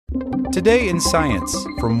Today in Science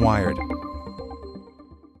from Wired.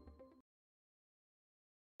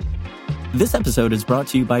 This episode is brought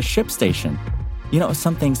to you by ShipStation. You know,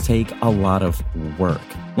 some things take a lot of work,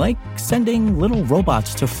 like sending little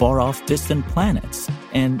robots to far-off distant planets.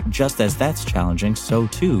 And just as that's challenging, so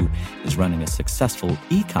too is running a successful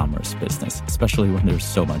e-commerce business, especially when there's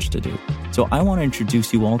so much to do. So I want to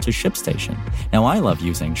introduce you all to ShipStation. Now, I love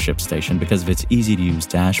using ShipStation because of its easy-to-use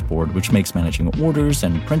dashboard, which makes managing orders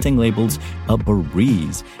and printing labels a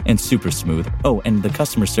breeze and super smooth. Oh, and the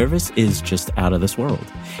customer service is just out of this world.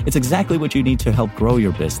 It's exactly what you need to help grow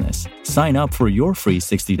your business. Sign up for your free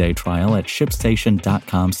 60-day trial at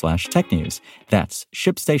shipstation.com/technews. That's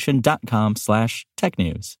shipstation.com/technews.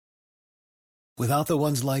 Without the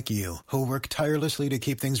ones like you, who work tirelessly to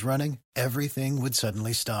keep things running, everything would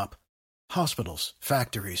suddenly stop. Hospitals,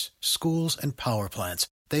 factories, schools, and power plants,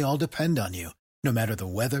 they all depend on you. No matter the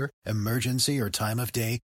weather, emergency, or time of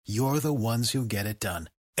day, you're the ones who get it done.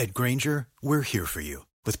 At Grainger, we're here for you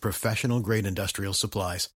with professional-grade industrial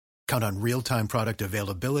supplies. Count on real-time product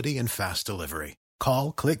availability and fast delivery.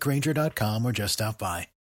 Call, click Grainger.com, or just stop by.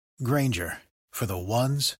 Grainger, for the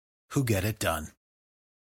ones who get it done.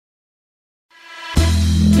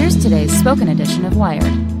 Here's today's spoken edition of Wired.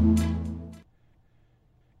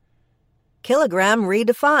 Kilogram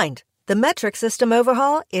Redefined. The Metric System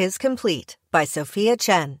Overhaul is complete by Sophia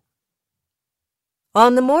Chen.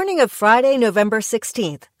 On the morning of Friday, November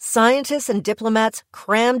 16th, scientists and diplomats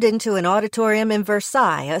crammed into an auditorium in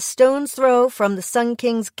Versailles, a stone's throw from the Sun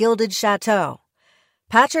King's gilded chateau.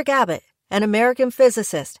 Patrick Abbott, an American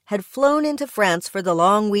physicist, had flown into France for the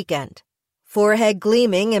long weekend. Forehead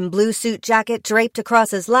gleaming and blue suit jacket draped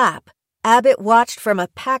across his lap, Abbott watched from a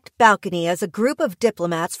packed balcony as a group of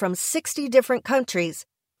diplomats from 60 different countries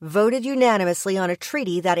voted unanimously on a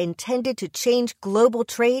treaty that intended to change global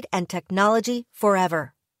trade and technology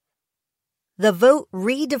forever. The vote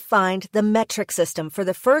redefined the metric system for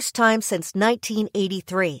the first time since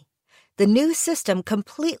 1983. The new system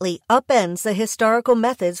completely upends the historical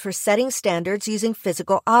methods for setting standards using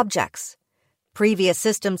physical objects. Previous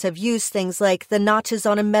systems have used things like the notches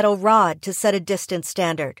on a metal rod to set a distance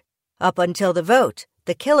standard. Up until the vote,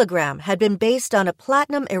 the kilogram had been based on a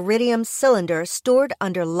platinum iridium cylinder stored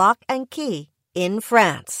under lock and key in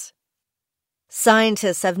France.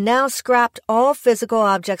 Scientists have now scrapped all physical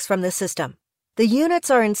objects from the system. The units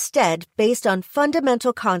are instead based on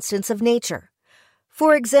fundamental constants of nature.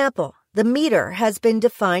 For example, the meter has been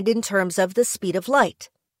defined in terms of the speed of light.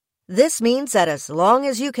 This means that as long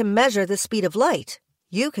as you can measure the speed of light,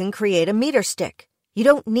 you can create a meter stick. You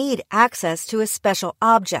don't need access to a special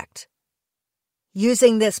object.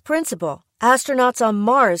 Using this principle, astronauts on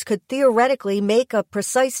Mars could theoretically make a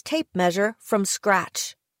precise tape measure from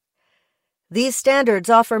scratch. These standards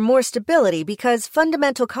offer more stability because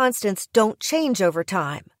fundamental constants don't change over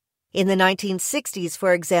time. In the 1960s,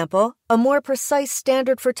 for example, a more precise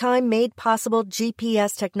standard for time made possible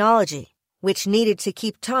GPS technology, which needed to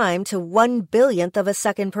keep time to 1/1,000,000th of a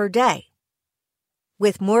second per day.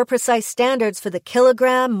 With more precise standards for the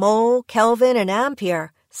kilogram, mole, Kelvin, and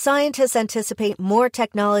ampere, scientists anticipate more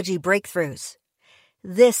technology breakthroughs.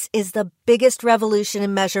 This is the biggest revolution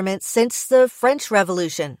in measurement since the French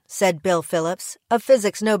Revolution, said Bill Phillips, a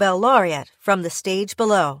physics Nobel laureate, from the stage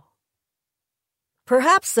below.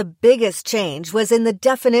 Perhaps the biggest change was in the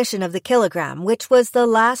definition of the kilogram, which was the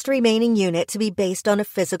last remaining unit to be based on a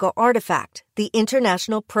physical artifact, the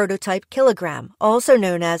International Prototype Kilogram, also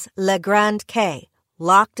known as Le Grand K,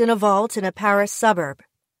 locked in a vault in a Paris suburb.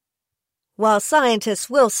 While scientists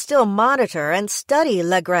will still monitor and study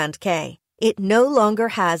Le Grand K, it no longer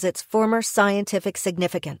has its former scientific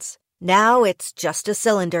significance. Now it's just a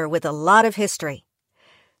cylinder with a lot of history.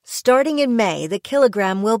 Starting in May, the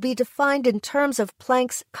kilogram will be defined in terms of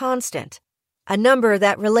Planck's constant, a number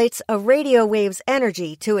that relates a radio wave's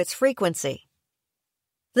energy to its frequency.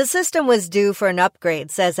 The system was due for an upgrade,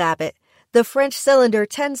 says Abbott. The French cylinder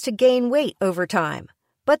tends to gain weight over time,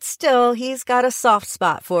 but still he's got a soft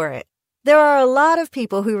spot for it. There are a lot of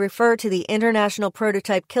people who refer to the International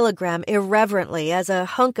Prototype Kilogram irreverently as a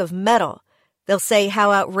hunk of metal. They'll say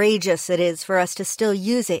how outrageous it is for us to still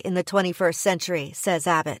use it in the 21st century, says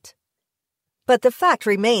Abbott. But the fact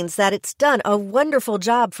remains that it's done a wonderful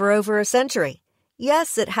job for over a century.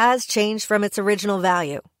 Yes, it has changed from its original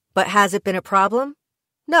value, but has it been a problem?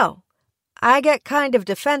 No. I get kind of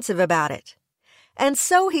defensive about it. And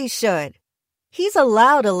so he should. He's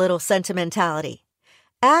allowed a little sentimentality.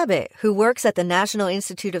 Abbott, who works at the National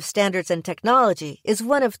Institute of Standards and Technology, is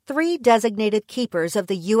one of 3 designated keepers of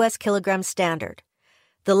the U.S. kilogram standard.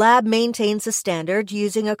 The lab maintains the standard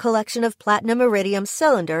using a collection of platinum iridium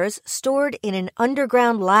cylinders stored in an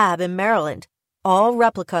underground lab in Maryland, all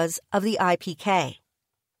replicas of the IPK.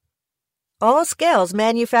 All scales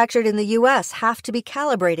manufactured in the U.S. have to be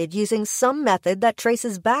calibrated using some method that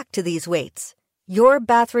traces back to these weights. Your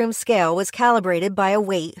bathroom scale was calibrated by a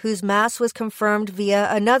weight whose mass was confirmed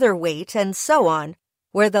via another weight, and so on,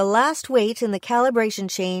 where the last weight in the calibration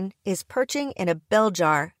chain is perching in a bell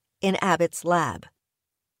jar in Abbott's lab.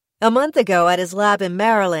 A month ago at his lab in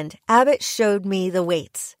Maryland, Abbott showed me the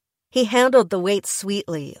weights. He handled the weights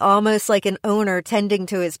sweetly, almost like an owner tending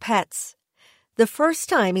to his pets. The first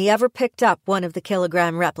time he ever picked up one of the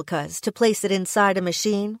kilogram replicas to place it inside a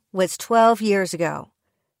machine was 12 years ago.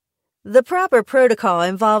 The proper protocol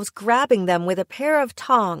involves grabbing them with a pair of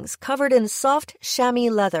tongs covered in soft chamois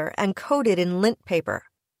leather and coated in lint paper.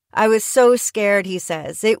 I was so scared, he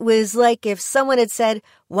says. It was like if someone had said,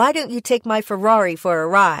 "Why don't you take my Ferrari for a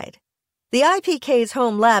ride?" The IPK's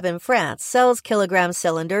home lab in France sells kilogram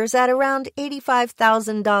cylinders at around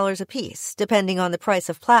 $85,000 apiece, depending on the price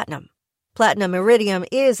of platinum. Platinum iridium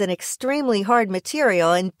is an extremely hard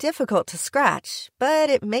material and difficult to scratch, but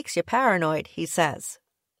it makes you paranoid, he says.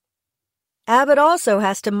 Abbott also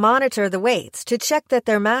has to monitor the weights to check that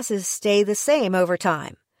their masses stay the same over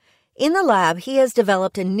time. In the lab, he has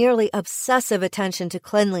developed a nearly obsessive attention to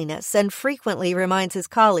cleanliness and frequently reminds his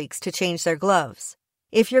colleagues to change their gloves.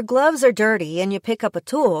 If your gloves are dirty and you pick up a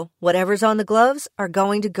tool, whatever's on the gloves are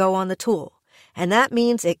going to go on the tool. And that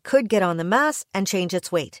means it could get on the mass and change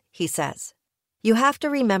its weight, he says. You have to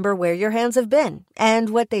remember where your hands have been and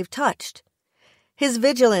what they've touched. His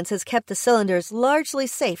vigilance has kept the cylinders largely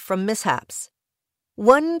safe from mishaps.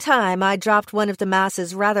 One time I dropped one of the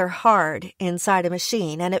masses rather hard inside a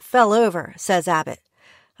machine and it fell over, says Abbott.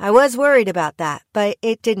 I was worried about that, but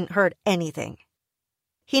it didn't hurt anything.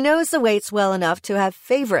 He knows the weights well enough to have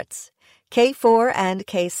favorites, K4 and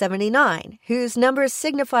K79, whose numbers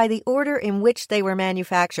signify the order in which they were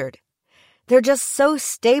manufactured. They're just so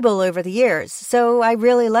stable over the years, so I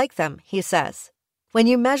really like them, he says. When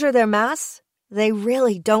you measure their mass, they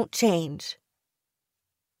really don't change.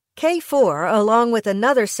 K4, along with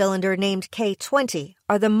another cylinder named K20,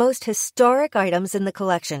 are the most historic items in the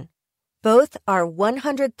collection. Both are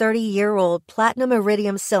 130-year-old platinum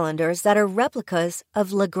iridium cylinders that are replicas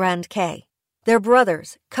of Le Grand K. They're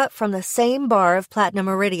brothers, cut from the same bar of platinum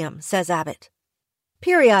iridium, says Abbott.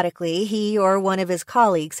 Periodically, he or one of his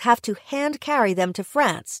colleagues have to hand-carry them to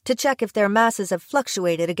France to check if their masses have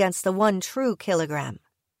fluctuated against the 1 true kilogram.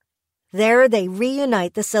 There they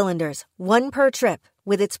reunite the cylinders, one per trip,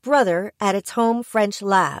 with its brother at its home French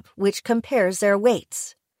lab, which compares their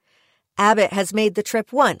weights. Abbott has made the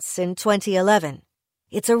trip once in 2011.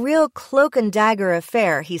 It's a real cloak and dagger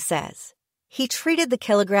affair, he says. He treated the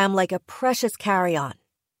kilogram like a precious carry-on.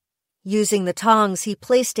 Using the tongs, he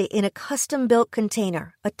placed it in a custom-built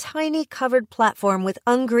container, a tiny covered platform with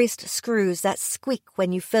ungreased screws that squeak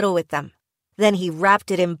when you fiddle with them. Then he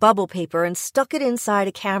wrapped it in bubble paper and stuck it inside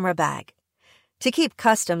a camera bag. To keep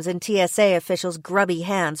customs and TSA officials' grubby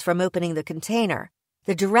hands from opening the container,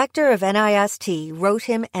 the director of NIST wrote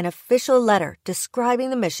him an official letter describing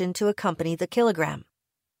the mission to accompany the kilogram.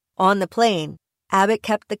 On the plane, Abbott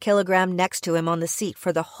kept the kilogram next to him on the seat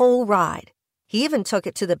for the whole ride. He even took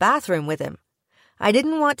it to the bathroom with him. I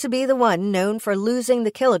didn't want to be the one known for losing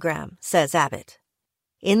the kilogram, says Abbott.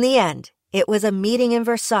 In the end, it was a meeting in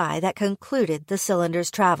Versailles that concluded the cylinder's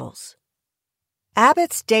travels.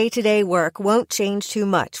 Abbott's day-to-day work won't change too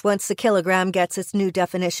much once the kilogram gets its new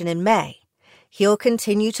definition in May. He'll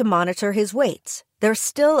continue to monitor his weights. There's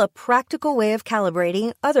still a practical way of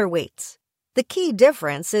calibrating other weights. The key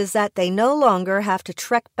difference is that they no longer have to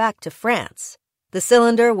trek back to France. The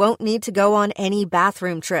cylinder won't need to go on any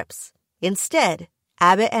bathroom trips. Instead,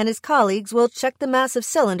 Abbott and his colleagues will check the mass of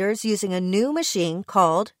cylinders using a new machine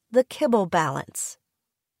called the kibble balance.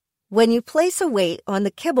 When you place a weight on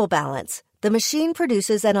the kibble balance, the machine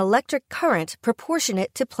produces an electric current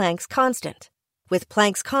proportionate to Planck's constant. With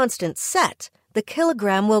Planck's constant set, the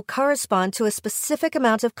kilogram will correspond to a specific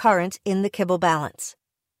amount of current in the kibble balance.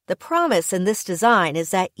 The promise in this design is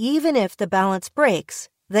that even if the balance breaks,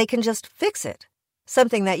 they can just fix it,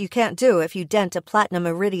 something that you can't do if you dent a platinum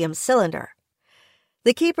iridium cylinder.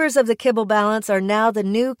 The keepers of the kibble balance are now the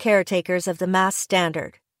new caretakers of the mass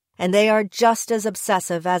standard, and they are just as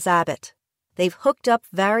obsessive as Abbott. They've hooked up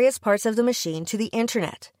various parts of the machine to the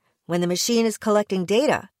internet. When the machine is collecting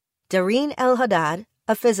data, Dareen El-Haddad,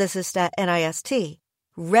 a physicist at NIST,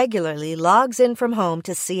 regularly logs in from home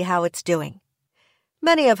to see how it's doing.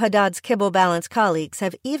 Many of Haddad's kibble balance colleagues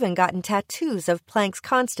have even gotten tattoos of Planck's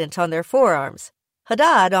constant on their forearms.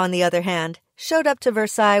 Haddad, on the other hand, showed up to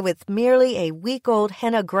Versailles with merely a week-old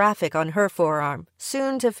henna graphic on her forearm,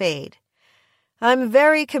 soon to fade. "I'm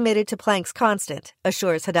very committed to Planck's constant,"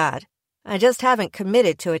 assures Haddad. "I just haven't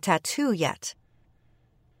committed to a tattoo yet."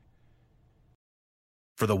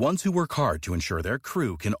 For the ones who work hard to ensure their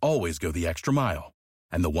crew can always go the extra mile,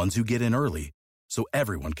 and the ones who get in early so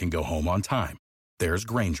everyone can go home on time, there's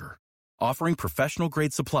Grainger, offering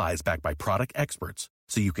professional-grade supplies backed by product experts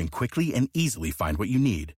so you can quickly and easily find what you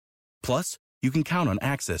need. Plus, you can count on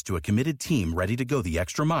access to a committed team ready to go the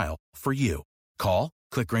extra mile for you. Call,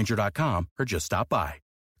 click Grainger.com, or just stop by.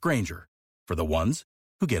 Grainger, for the ones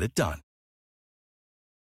who get it done.